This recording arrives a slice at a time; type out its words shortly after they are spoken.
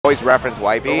always reference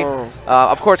YB.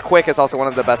 Of course, Quick is also one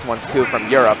of the best ones too from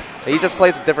Europe. He just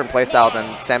plays a different playstyle than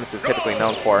Samus is typically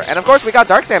known for. And of course, we got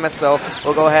Dark Samus, so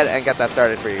we'll go ahead and get that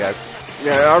started for you guys.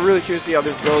 Yeah, I'm really curious to see how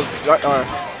this goes.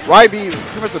 YB,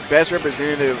 pretty much the best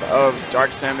representative of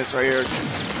Dark Samus right here.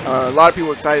 A lot of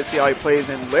people excited to see how he plays.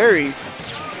 And Larry,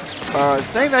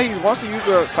 saying that he wants to use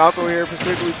the Falco here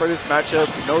specifically for this matchup.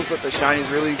 He knows that the shiny is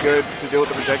really good to deal with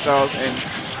the projectiles. And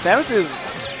Samus's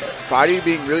body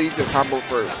being really easy to combo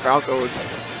for Falco.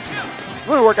 It's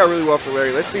going to work out really well for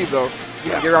Larry. Let's see, though.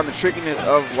 He can get around the trickiness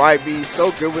of YB.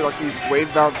 So good with like these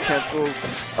wave bounce cancels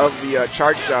of the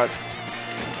charge shot.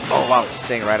 Oh, wow. Just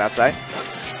staying right outside.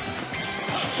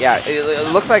 Yeah,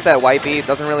 it looks like that YB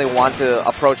doesn't really want to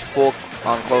approach full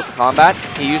on close combat.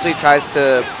 He usually tries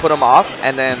to put him off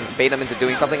and then bait him into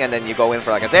doing something, and then you go in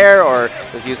for like a Zair or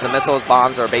just use the missiles,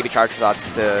 bombs, or baby charge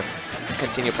shots to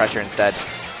continue pressure instead.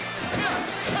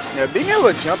 Yeah, being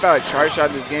able to jump out a charge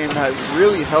shot in this game has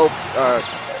really helped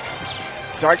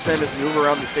Dark Samus move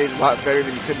around the stage a lot better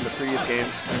than he could in the previous game.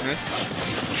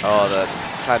 Oh,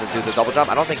 try to do the double jump.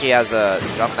 I don't think he has a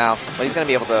jump now, but he's going to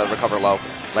be able to recover low.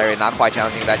 Larry not quite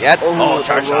challenging that yet. Oh,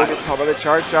 charge shot. Gets caught by the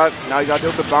charge shot. Now you got to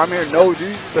deal with the bomb here. No,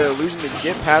 use the illusion to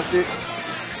get past it.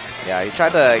 Yeah, he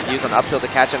tried to use an up tilt to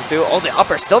catch him too. Oh, the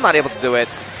upper still not able to do it.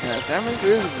 Yeah, Samus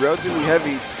is relatively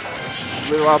heavy.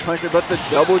 Little wild punishment, but the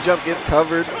double jump gets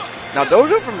covered. Now, double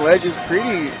jump from ledge is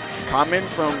pretty common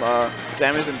from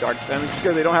Samus and Dark Samus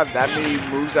because they don't have that many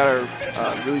moves that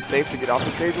are really safe to get off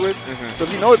the stage with. So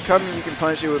if you know it's coming, you can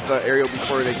punish it with the aerial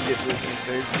before they can get to the same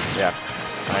stage. Yeah.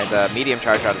 All right, the medium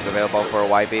charge shot is available for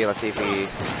YB. Let's see if he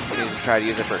chooses to try to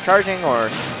use it for charging or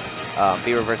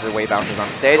B reverses wave bounces on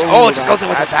stage. Oh, it just goes in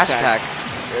with a dash attack.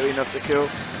 Barely enough to kill.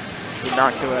 Did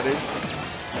not kill that is.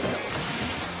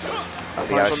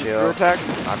 Punch on the screw attack.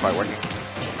 Not quite working.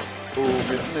 Ooh,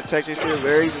 missing the tech chase here.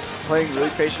 Larry just playing really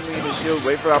patiently in the shield,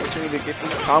 waiting for the opportunity to get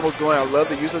these combos going. I love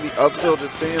the use of the up tilt,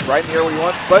 just sitting right in the air where he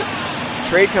wants. But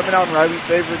trade coming out in YB's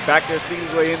favor, back there, sneaking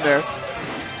his way in there.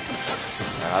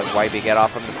 How's YB get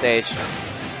off from the stage?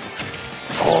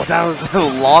 Oh, that was the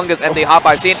longest empty hop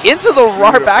I've seen. Into the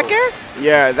raw back air?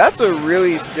 Yeah, that's a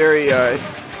really scary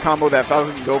combo that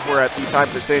Falco can go for at these high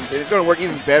percents. And it's going to work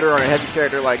even better on a heavy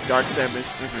character like Dark Samus.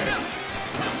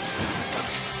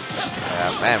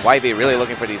 Yeah, man, YB really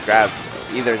looking for these grabs.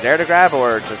 Either Zair to grab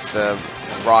or just a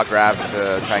raw grab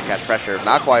to try and catch pressure.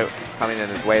 Not quite coming in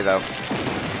his way, though.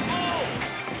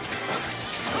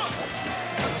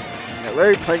 Yeah,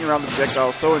 Larry playing around the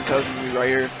projectile so intelligently right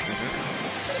here.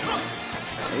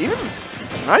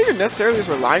 Not even necessarily just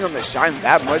relying on the shine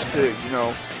that much to, you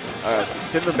know,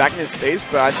 send them back in his face,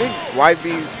 but I think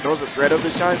YB knows the threat of the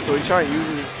shine, so he's trying to use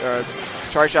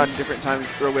his charge shot in different times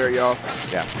to throw Larry off.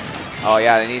 Yeah. Oh,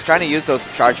 yeah, and he's trying to use those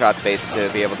charge shot baits to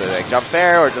be able to like, jump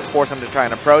fair or just force him to try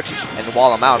and approach and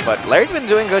wall him out. But Larry's been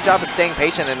doing a good job of staying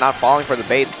patient and not falling for the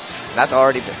baits. And that's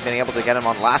already been able to get him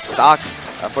on last stock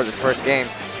for this first game.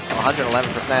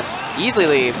 111%.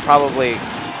 Easily, probably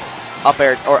up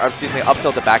air, or excuse me, up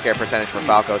tilt the back air percentage for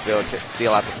Falco to be able to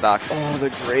seal out the stock. Oh,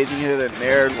 the grazing hit in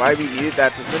there. YB needed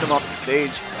that to send him off the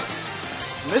stage.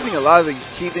 He's missing a lot of these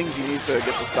key things he needs to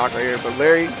get the stock right here. But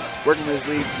Larry working his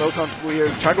lead so comfortably here.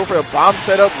 Trying to go for a bomb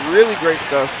setup. Really great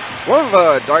stuff. One of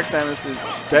Dark Samus'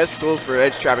 best tools for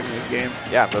edge trapping in this game.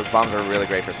 Yeah, those bombs are really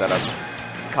great for setups.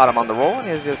 Caught him on the roll, and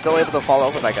he was still able to follow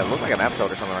up with like looked like an F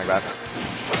tilt or something like that.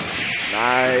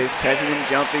 Nice. Catching him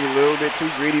jumping a little bit too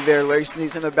greedy there. Larry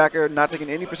sneaks in the back air, not taking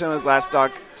any percent of his last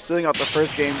stock, sealing out the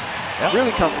first game. Yep.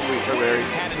 Really comfortably for Larry.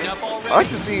 I like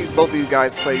to see both these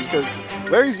guys play because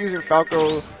Larry's using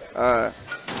Falco to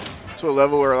a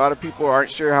level where a lot of people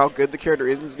aren't sure how good the character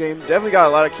is in this game. Definitely got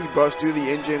a lot of key buffs due to the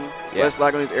engine, less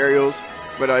lag on his aerials.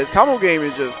 But his combo game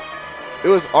is just, it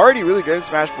was already really good in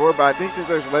Smash 4, but I think since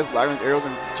there's less lag on his aerials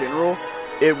in general,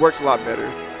 it works a lot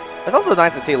better. It's also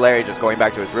nice to see Larry just going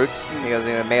back to his roots because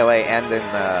in Melee and in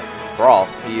Brawl,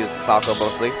 he used Falco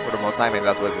mostly for the most time, and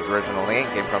that's what his original name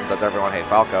came from, Does Everyone Hate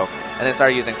Falco? And then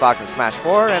started using Fox in Smash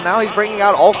 4, and now he's bringing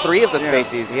out all three of the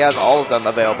species. He has all of them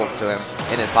available to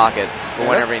him in his pocket for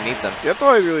whenever he needs them. That's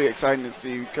always really exciting to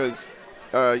see because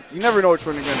you never know which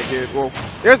one you're going to get. Well,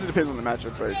 I guess it depends on the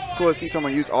matchup, but it's cool to see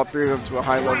someone use all three of them to a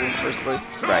high level in the first place.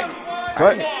 Right.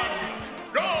 But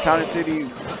Town and City,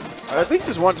 I think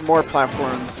just wants more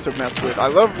platforms to mess with. I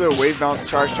love the wave bounce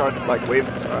charge like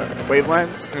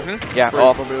wavelands. Yeah,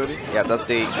 mobility. Yeah, does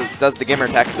the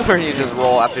Gimmer tech where you just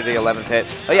roll after the 11th hit.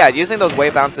 But yeah, using those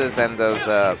wave bounces and those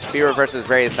spear reverses is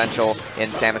very essential in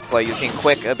Samus play. You've seen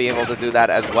Quick be able to do that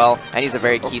as well, and he's a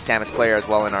very key Samus player as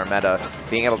well in our meta,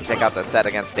 being able to take out the set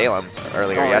against Salem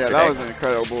earlier yesterday. Yeah, that was an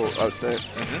incredible upset.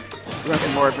 We're going to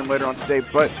see more of him later on today.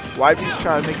 But YB's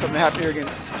trying to make something happen here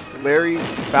against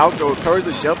Larry's Falco. Covers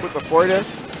the jump with the forward air.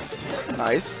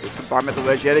 Nice. Gets the bomb at the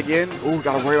ledge yet again. Ooh,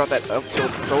 gotta worry about that up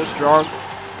tilt. So strong.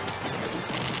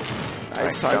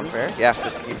 Nice jump fair. Yeah,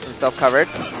 just keeps himself covered.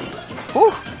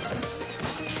 Whew.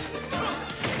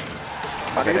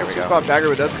 Okay, there we go. Spot bagger,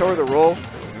 but does cover the roll.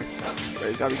 But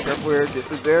he's gotta be careful here.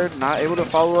 This is there. Not able to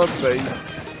follow up, but he's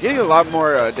getting a lot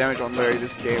more damage on Larry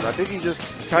this game. I think he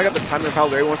just kind of got the timing of how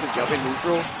Larry wants to jump in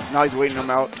neutral. Now he's waiting him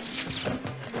out.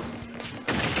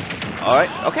 All right.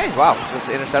 Okay. Wow. Just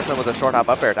intercepts him with a short hop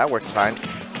up air. That works fine.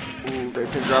 Ooh,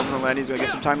 great pin drop on the land. He's gonna get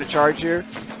some time to charge here.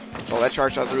 Oh, that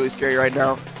charge shot's really scary right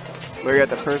now. Larry got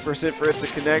the percent for it to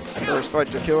connect, first fight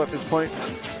to kill at this point.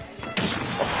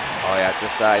 Oh yeah,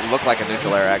 just it looked like a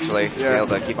neutral air actually. Yeah. Able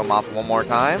to keep him off one more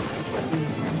time.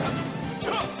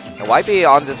 And YB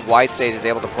on this wide stage is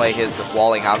able to play his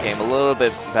walling out game a little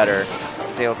bit better.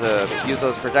 He's able to use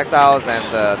those projectiles and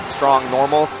the strong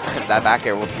normals. That back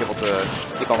air will be able to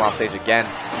keep him off stage again.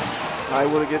 I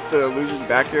will get the illusion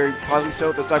back there. Possibly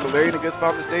still this time, but Larry in a good spot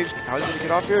on the stage. How's he going to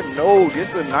get off here? No,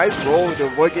 gets the nice roll to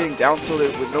avoid getting down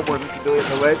tilted with no more invincibility at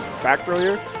the ledge. Back throw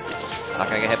here. Not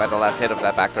going to get hit by the last hit of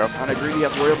that back throw. On a greedy,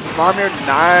 has to worry about the bomb here.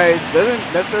 Nice.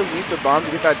 Doesn't necessarily need the bomb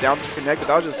to get that down to connect, but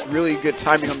that was just really good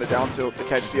timing on the down tilt to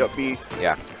catch the up B.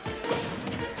 Yeah.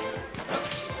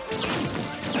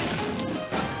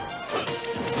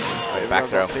 Back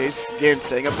throw. Stage. Again,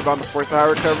 setting up the bomb, the fourth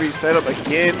power recovery. Set up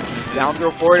again. Down throw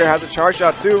forward. Has a charge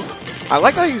shot too. I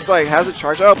like how he's like has a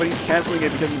charge shot, but he's canceling it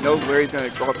because he knows Larry's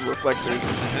going to go out the reflector.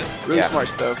 Really smart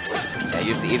stuff. Yeah,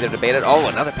 used to either debate it. Oh,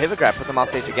 another pivot grab puts him off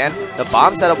stage again. The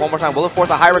bomb set up one more time. Will it force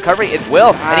a high recovery? It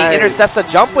will. Nice. And he intercepts a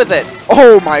jump with it.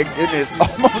 Oh my goodness.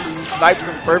 Almost snipes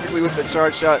him perfectly with the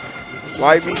charge shot.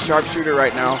 YB sharpshooter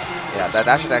right now. Yeah, that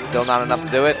dash attack still not enough to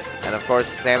do it. And of course,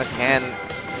 Samus can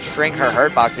shrink her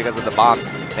hurt box because of the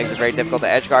bombs. Makes it very difficult to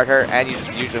edge guard her, and you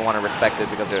just usually want to respect it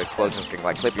because their explosions can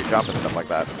like clip your jump and stuff like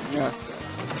that. Yeah.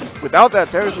 Without that,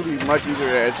 Samus would be much easier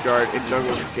to edge guard and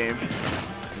juggle in this game.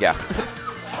 Yeah.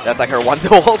 That's like her one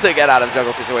tool to get out of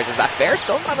juggle situations. That fair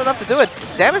still not enough to do it.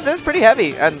 Samus is pretty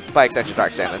heavy, and by extension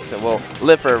Dark Samus, so will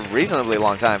live for a reasonably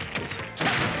long time.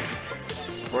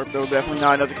 Warp though definitely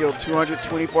not enough to kill.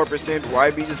 224%.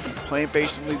 YB just playing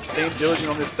patiently, staying diligent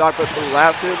on this stock, but the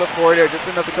last hit of the forward air, just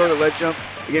enough to cover the ledge jump.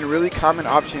 Again, really common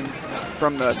option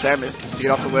from the Samus to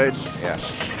get off the ledge. Yeah.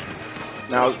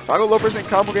 Now, Falco low percent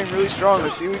combo game really strong.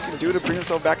 Let's see what he can do to bring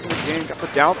himself back in this game. Got the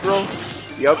down throw,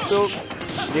 the up tilt,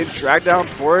 get drag down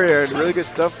forward air. Really good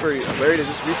stuff for Larry to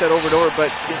just reset over and over,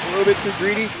 but gets a little bit too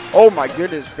greedy. Oh my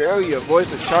goodness, barely avoids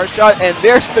the charge shot, and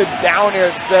there's the down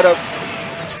air setup.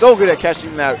 So good at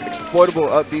catching that exploitable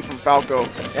up B from Falco.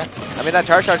 Yeah, I mean that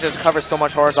charge shot just covers so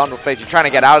much horizontal space. You're trying to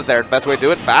get out of there. The best way to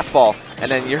do it, fast fall. And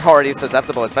then you're already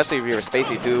susceptible, especially if you're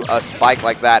spacey, to a spike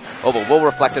like that. Oh, but will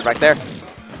reflect it right there.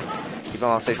 Keep him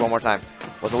on stage one more time.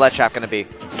 What's the ledge trap going to be?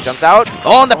 He jumps out.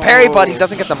 Oh, and the parry, but he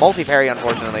doesn't get the multi-parry,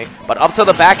 unfortunately. But up to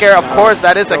the back air, of course,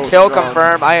 that is a kill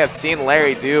confirmed. I have seen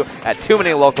Larry do at too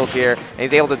many locals here, and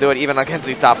he's able to do it even against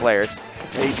these top players.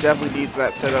 Yeah, he definitely needs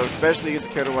that setup, especially against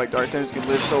a character like Dark Samus who can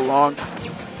live so long.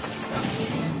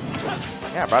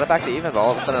 Yeah, brought it back to even, but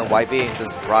all of a sudden YB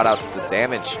just brought out the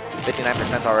damage.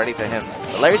 59% already to him.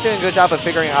 But Larry's doing a good job of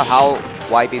figuring out how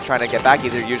YB's trying to get back,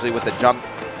 either usually with the jump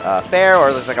fair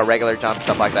or there's like a regular jump,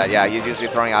 stuff like that. Yeah, he's usually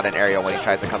throwing out an aerial when he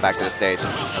tries to come back to the stage.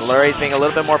 And Larry's being a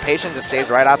little bit more patient, just stays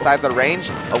right outside the range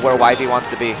of where YB wants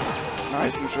to be.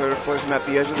 Nice neutral to force him at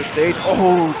the edge of the stage.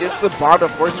 Oh, gets the bomb to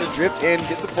force him to drift in,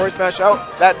 gets the force smash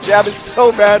out. That jab is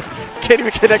so bad. Can't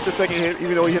even connect the second hit,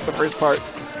 even though he hit the first part.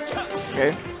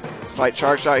 Okay, slight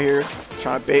charge shot here.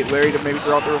 Trying to bait Larry to maybe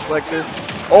throw out the reflector.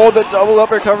 Oh, the double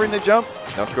up air covering the jump.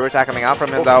 No screw attack coming out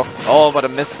from him though. Oh, but a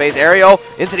missed space aerial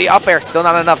into the up air. Still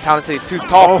not enough. Talon City's too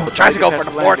tall. Oh, tries to go for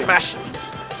the forward smash.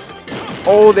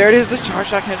 Oh, there it is. The charge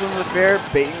shot canceling the fair,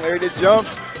 baiting Larry to jump.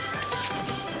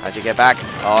 As you get back,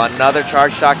 oh, another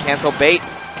charge shot cancel bait.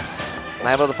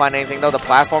 Not able to find anything though. The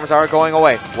platforms are going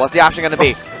away. What's the option going to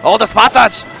be? Oh, the spot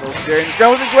dodge. So scary in this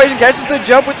ground situation. Catches the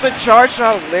jump with the charge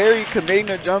shot. Larry committing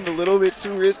the jump a little bit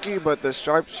too risky, but the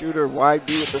sharpshooter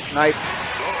YB with the snipe.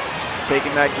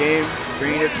 Taking that game,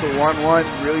 bringing it to 1-1.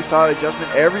 Really solid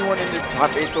adjustment. Everyone in this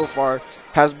top 8 so far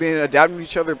has been adapting to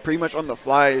each other pretty much on the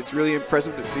fly. It's really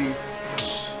impressive to see.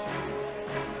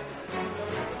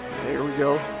 Here we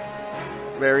go.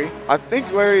 Larry. I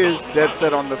think Larry is dead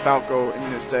set on the Falco in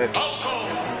this set.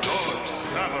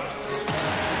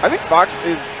 I think Fox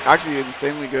is actually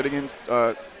insanely good against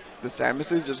the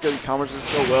Samuses just because he combos them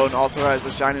so well and also has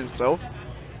the shine himself.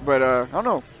 But I don't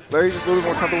know. Larry's just a little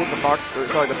bit more comfortable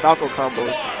with the Falco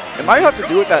combos. It might have to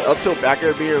do with that up tilt back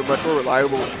air being a much more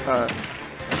reliable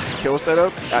kill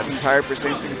setup at these higher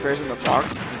percents in comparison to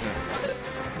Fox.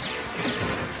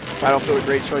 Battlefield a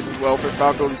great choice as well for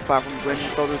Falco. These platforms blending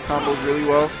some of those combos really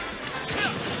well.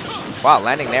 Wow,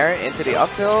 landing there into the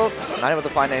up tilt. Not able to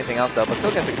find anything else though, but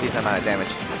still gets a decent amount of damage.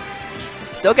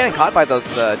 Still getting caught by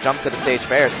those jump to the stage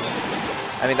fairs.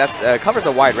 I mean, that's covers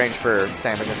a wide range for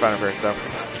Samus in front of her, so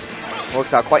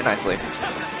works out quite nicely.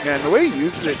 Yeah, and the way he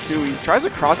uses it too, he tries to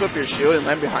cross up your shield and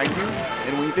land behind you,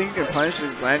 and when you think you can punish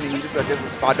his landing, he just gets a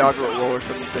spot dodge or a roll or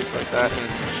something safe like that.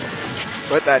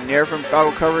 But that nair from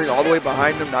Falco covering all the way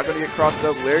behind him, not going to get crossed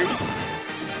up. Larry,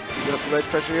 you get up the ledge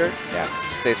pressure here. Yeah,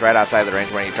 just stays right outside the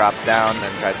range when he drops down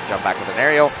and tries to jump back with an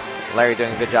aerial. Larry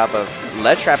doing a good job of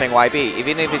ledge trapping YB.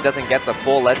 Even if he doesn't get the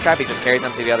full ledge trap, he just carries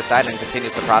him to the other side and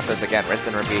continues the process again. Rinse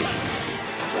and repeat.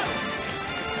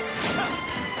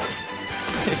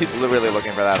 He's really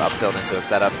looking for that up tilt into a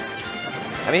setup.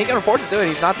 I mean, he can afford to do it.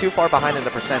 He's not too far behind in the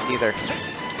percents either.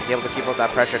 He's able to keep up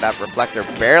that pressure, that reflector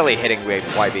barely hitting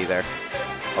YB there.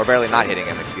 Or barely not hitting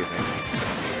him, excuse me.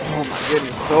 Oh my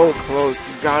goodness, so close.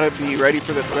 You gotta be ready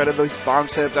for the threat of those bomb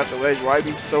setups at the ledge.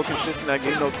 YB's so consistent at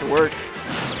getting those to work.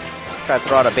 Try to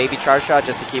throw out a baby charge shot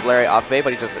just to keep Larry off bait,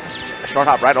 but he just short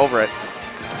hop right over it.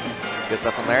 Good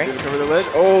stuff from Larry. Gonna cover the ledge.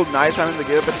 Oh, nice time to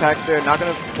get up attack there. Not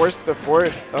gonna force the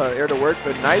forward air to work,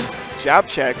 but nice jab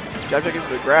check. Jab check into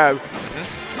the grab.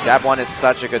 Jab 1 is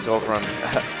such a good tool from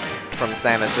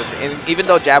Samus. Even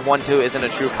though Jab 1-2 isn't a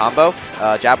true combo,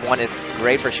 Jab 1 is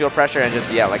great for shield pressure and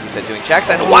just, yeah, like you said, doing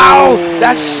checks. And wow,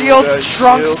 that shield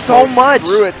shrunk so much.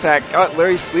 Screw attack. Got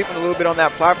Larry sleeping a little bit on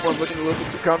that platform, looking a little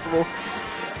bit too comfortable.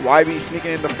 YB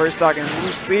sneaking in the first stock, and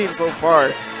we've seen so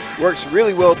far works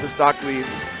really well with the stock lead.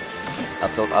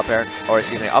 Up tilt, up air, or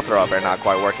excuse me, up throw, up air, not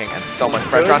quite working, and so much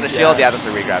pressure on the shield. Yeah, that's a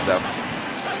regrab though.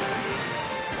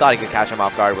 Thought he could catch him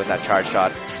off guard with that charge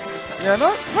shot. Yeah,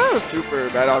 not a super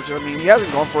bad option. I mean, he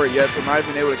hasn't gone for it yet, so might have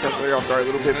been able to catch Larry off guard a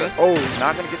little bit. But oh,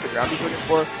 not going to get the grab he's looking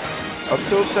for. Up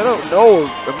tilt setup. No,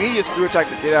 immediate screw attack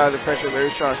to get out of the pressure.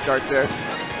 Larry's trying to start there.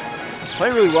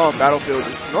 Playing really well on Battlefield.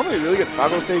 It's normally a really good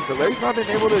Falco stage, but Larry's not been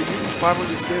able to use his platforms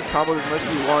and his combos as much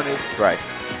as he wanted. Right.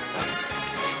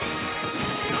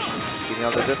 Keeping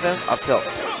out the distance, up tilt.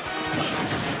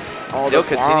 Still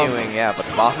continuing, yeah, but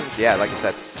the bomb, yeah, like I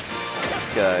said,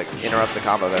 just interrupts the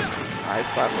combo there. Nice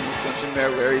platform extension there.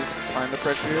 Larry's applying the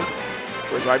pressure here.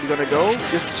 Where's YB going to go?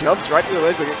 Just jumps right to the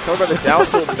ledge, but gets covered by the down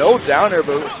tilt. No down air,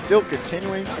 but still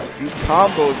continuing these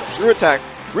combos. True attack.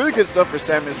 Really good stuff for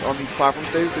Samus on these platform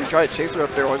stages. He tried to chase her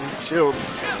up there on his shield,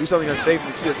 do something unsafe,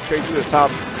 and she just carried through the top.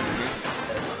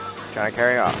 Trying to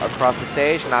carry across the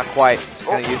stage, not quite. He's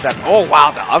going to use that. Oh,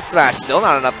 wow, the up smash. Still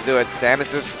not enough to do it.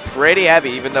 Samus is pretty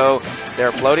heavy, even though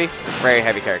they're floaty. Very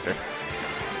heavy character.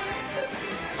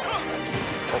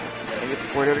 Can't get the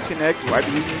forward air to connect.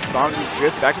 YB using these bombs to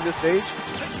drift back to the stage.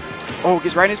 Oh,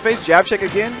 gets right in his face. Jab check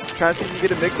again. Trying to see if he can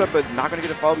get a mix-up, but not going to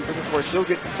get a follow he's looking for. Still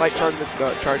gets a slight charge in the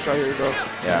charge shot. Here we go.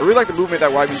 Yeah. I really like the movement that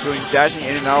YB's doing. He's dashing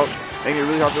in and out, making it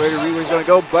really hard for later. Really where he's going to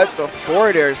go, but the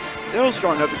forward air is still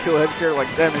strong enough to kill a heavy character like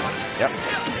Samus. Yep.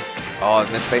 Oh, and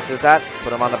this space is that.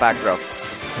 Put him on the back throw.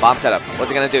 Bomb setup.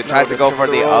 What's he going to do? Tries to go for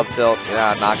the up tilt.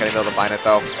 Yeah, not going to be able to find it,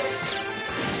 though.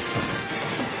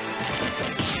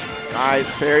 Nice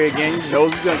parry again. He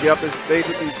knows he's going to get up the stage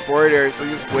with these forward airs, so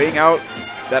he's just weighing out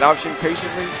that option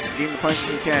patiently, getting the punches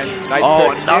he can. Nice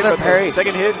parry. Another parry.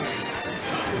 Second hit.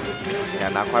 Yeah,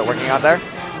 not quite working out there.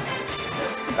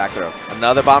 Back throw.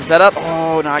 Another bomb setup.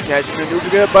 Oh, not catching the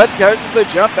neutral good, but catches the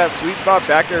jump. That sweet spot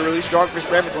back there really strong for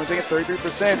Samus. Only taking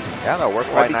 33%. Yeah, that'll work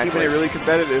quite nicely. Keeping it really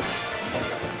competitive.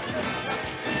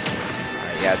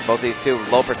 Yeah, both these two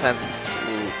low percents.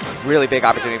 Really big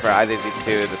opportunity for either of these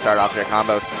two to start off their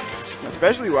combos.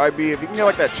 Especially YB. If you can get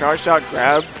like that charge shot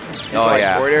grab into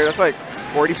forward air, that's like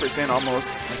 40%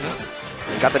 almost.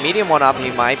 He's got the medium one up.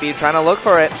 He might be trying to look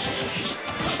for it.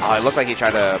 Oh, it looked like he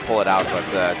tried to pull it out, but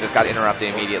just got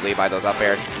interrupted immediately by those up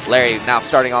airs. Larry now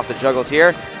starting off the juggles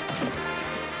here.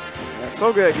 Yeah,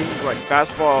 so good at getting these like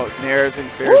fastball nairs and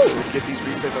fairs to get these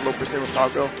resets at low percent with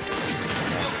Falco.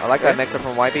 I like that mix-up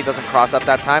from YB. Doesn't cross up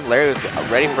that time. Larry was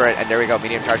ready for it, and there we go.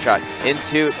 Medium charge shot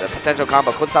into the potential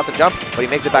combo. Clips out the jump, but he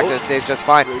makes it back to the stage just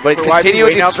fine. But he's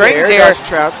continuing these strings here.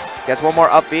 Gets one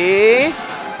more up B.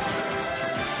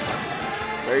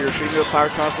 Larry retreating to the power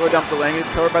trying to slow down. The lane is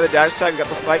covered by the dash attack. Got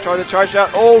the slight charge, the charge shot.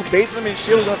 Oh, baits him in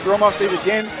shield. Gonna throw him off stage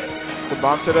again. The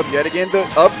bomb set up yet again. The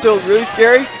up tilt really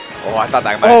scary. Oh, I thought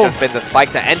that might have just been the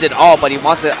spike to end it all, but he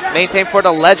wants to maintain for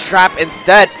the ledge trap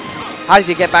instead. How does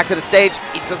he get back to the stage?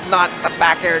 He does not. The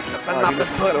back air does not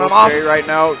put him off. Scary right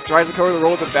now. Tries to cover the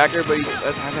roll with the back air, but he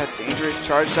does have that dangerous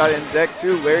charge shot in deck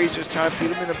too. Larry's just trying to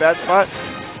feed him in a bad spot.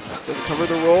 Doesn't cover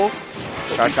the roll.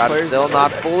 Charge shot is still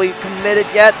not fully committed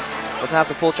yet. Doesn't have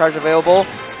the full charge available.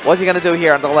 What's he going to do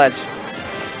here on the ledge?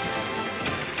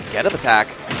 Get up attack.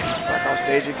 Back off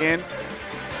stage again.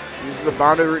 Uses the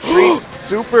bound to retreat.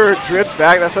 Super drift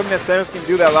back. That's something that Samus can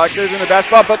do. That lock is in the bad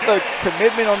spot, but the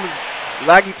commitment on the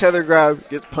laggy tether grab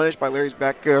gets punished by Larry's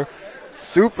back air.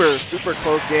 Super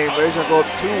close game. Larry's going to go up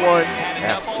 2-1.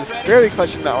 Yeah. Just barely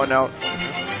clutching that one out.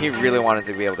 He really wanted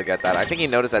to be able to get that. I think he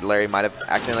noticed that Larry might have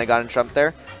accidentally gotten trumped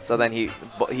there. So then he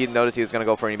noticed he was going to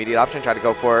go for an immediate option, tried to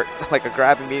go for like a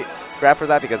grab for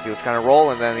that because he was trying to roll,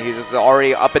 and then he was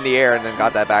already up in the air and then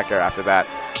got that back there after that.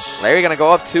 Larry going to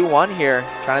go up 2-1 here,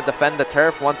 trying to defend the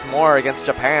turf once more against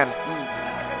Japan.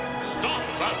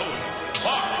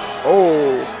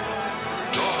 Oh.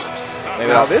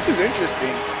 Now this is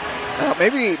interesting.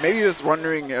 Maybe just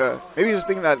wondering, maybe just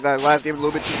thinking that last game was a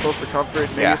little bit too close for comfort.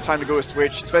 Maybe it's time to go a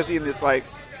switch, especially in this like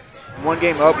one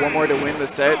game up, one more to win the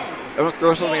set. I must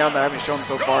throw something out that I haven't shown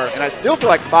so far. And I still feel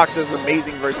like Fox does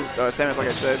amazing versus Samus, like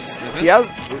I said. He has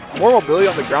more mobility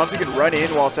on the ground, so he can run in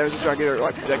while Samus is trying to get her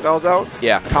like, projectiles out.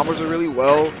 Yeah. Combos are really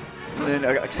well. And then,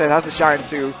 like I said, has the shine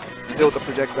to deal with the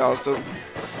projectiles. So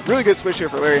really good switch here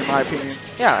for Larry, in my opinion.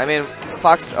 Yeah, I mean,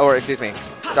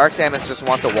 Dark Samus just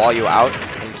wants to wall you out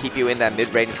and keep you in that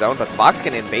mid-range zone, but Fox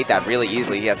can invade that really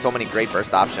easily. He has so many great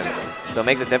burst options, so it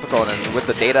makes it difficult, and with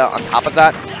the data on top of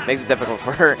that, it makes it difficult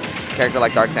for a character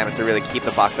like Dark Samus to really keep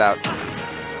the Fox out.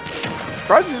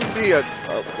 Surprised you didn't see a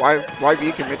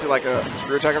YB commit to like a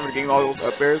screw attack after getting all those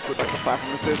up airs with like the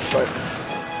platform assist, but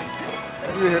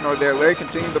neither here nor there. Larry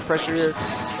continuing the pressure here,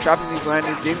 trapping these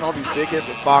landings, getting all these big hits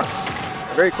with Fox.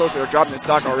 Very close to dropping his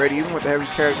stock already, even with a heavy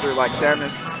character like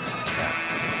Samus.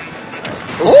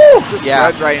 Ooh! Just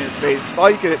runs right in his face.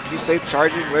 Thought he could be safe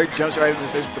charging. Larry jumps right in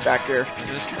his face with the back air.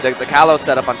 The Kalos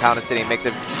setup on Town and City makes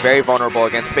it very vulnerable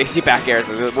against spacey back airs.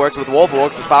 It works with Wolf, it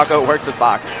works with Falco, it works with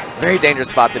Fox. Very dangerous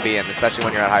spot to be in, especially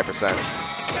when you're at high percent.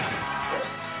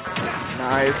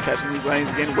 Nice, catching these lanes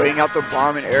again, waiting out the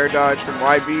bomb and air dodge from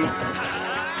YB.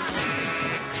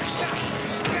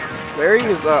 Larry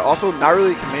is also not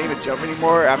really committing to jump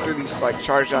anymore after these like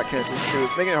charge shot connections too.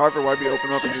 It's making it hard for YB to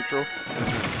open up in neutral.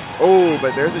 Oh,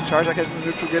 but there's a charge shot catching the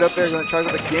neutral. Get up there, going to charge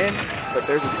up again. But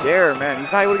there's a dare, man.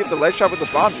 He's not able to get the ledge shot with the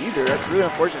bomb either. That's really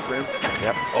unfortunate for him.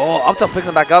 Yep. Oh, up tilt picks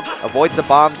him back up, avoids the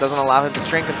bomb, doesn't allow him to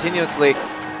string continuously.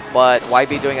 But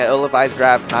YB doing an ill-advised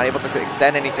grab, not able to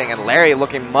extend anything, and Larry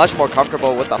looking much more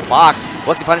comfortable with the Fox.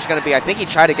 What's the punish going to be? I think he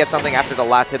tried to get something after the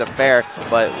last hit of fair,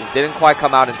 but didn't quite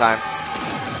come out in time.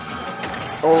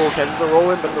 Oh, catches the roll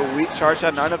in, but the weak charge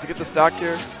shot, not enough to get the stock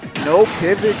here. No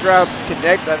pivot grab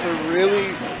connect. That's a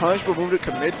really punishable move to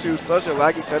commit to. Such a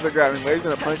laggy tether grab, and Larry's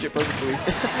gonna punish it perfectly.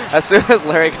 As soon as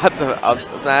Larry got the up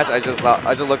smash, I just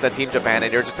looked at Team Japan,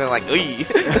 and you're just like, "Eee!"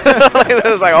 It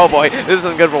was like, "Oh boy, this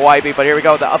isn't good for YB." But here we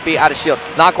go, the up B out of shield,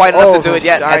 not quite enough to do it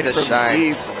yet, and the shine.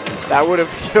 Deep. That would have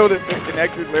killed it if it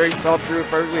connected. Larry saw through it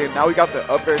perfectly, and now we got the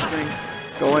up air strings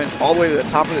going all the way to the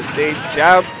top of the stage.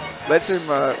 Jab lets him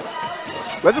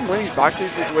win these box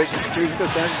stage situations too, because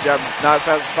Samus' jab is not as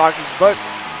fast as Fox's, but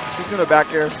he's in the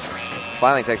back air.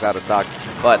 Finally takes out of stock,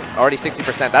 but already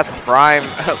 60%. That's prime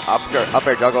up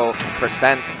air juggle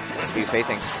percent to be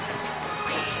facing.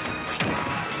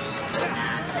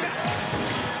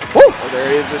 Woo! Oh,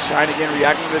 there is the shine again,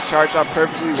 reacting to the charge shot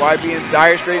perfectly. YB in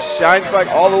dire straits, shines back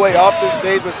all the way off the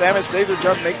stage, but Samus saves her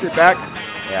jump, makes it back.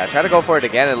 Yeah, try to go for it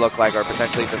again, it looked like, or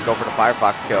potentially just go for the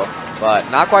Firefox kill. But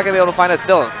not quite going to be able to find it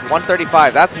still.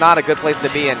 135, that's not a good place to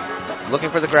be in. Looking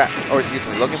for the grab, or excuse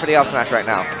me, looking for the up smash right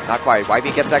now. Not quite.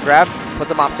 YB gets that grab,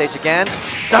 puts him off stage again.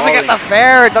 Doesn't get the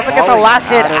fair, doesn't get the last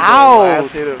hit out.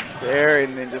 Last hit of fair,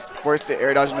 and then just forced the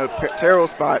air dodge in a terrible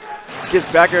spot. Gets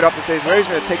back aired off the stage. Larry's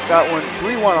going to take that one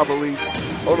 3-1, I believe,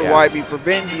 over YB,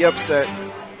 preventing the upset.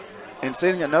 And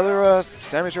sending another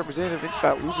Samus representative into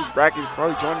that loser's bracket,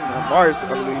 probably joining Mars, I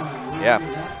believe. Yeah.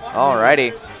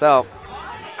 Alrighty. So,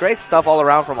 great stuff all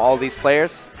around from all these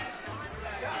players.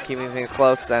 Keeping things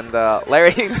close. And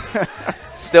Larry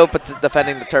still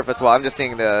defending the turf as well. I'm just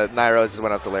seeing the Nairo just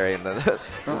went up to Larry and then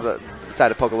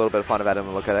decided to poke a little bit of fun at him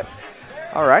and look at it.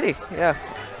 Alrighty. Yeah.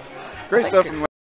 Great stuff from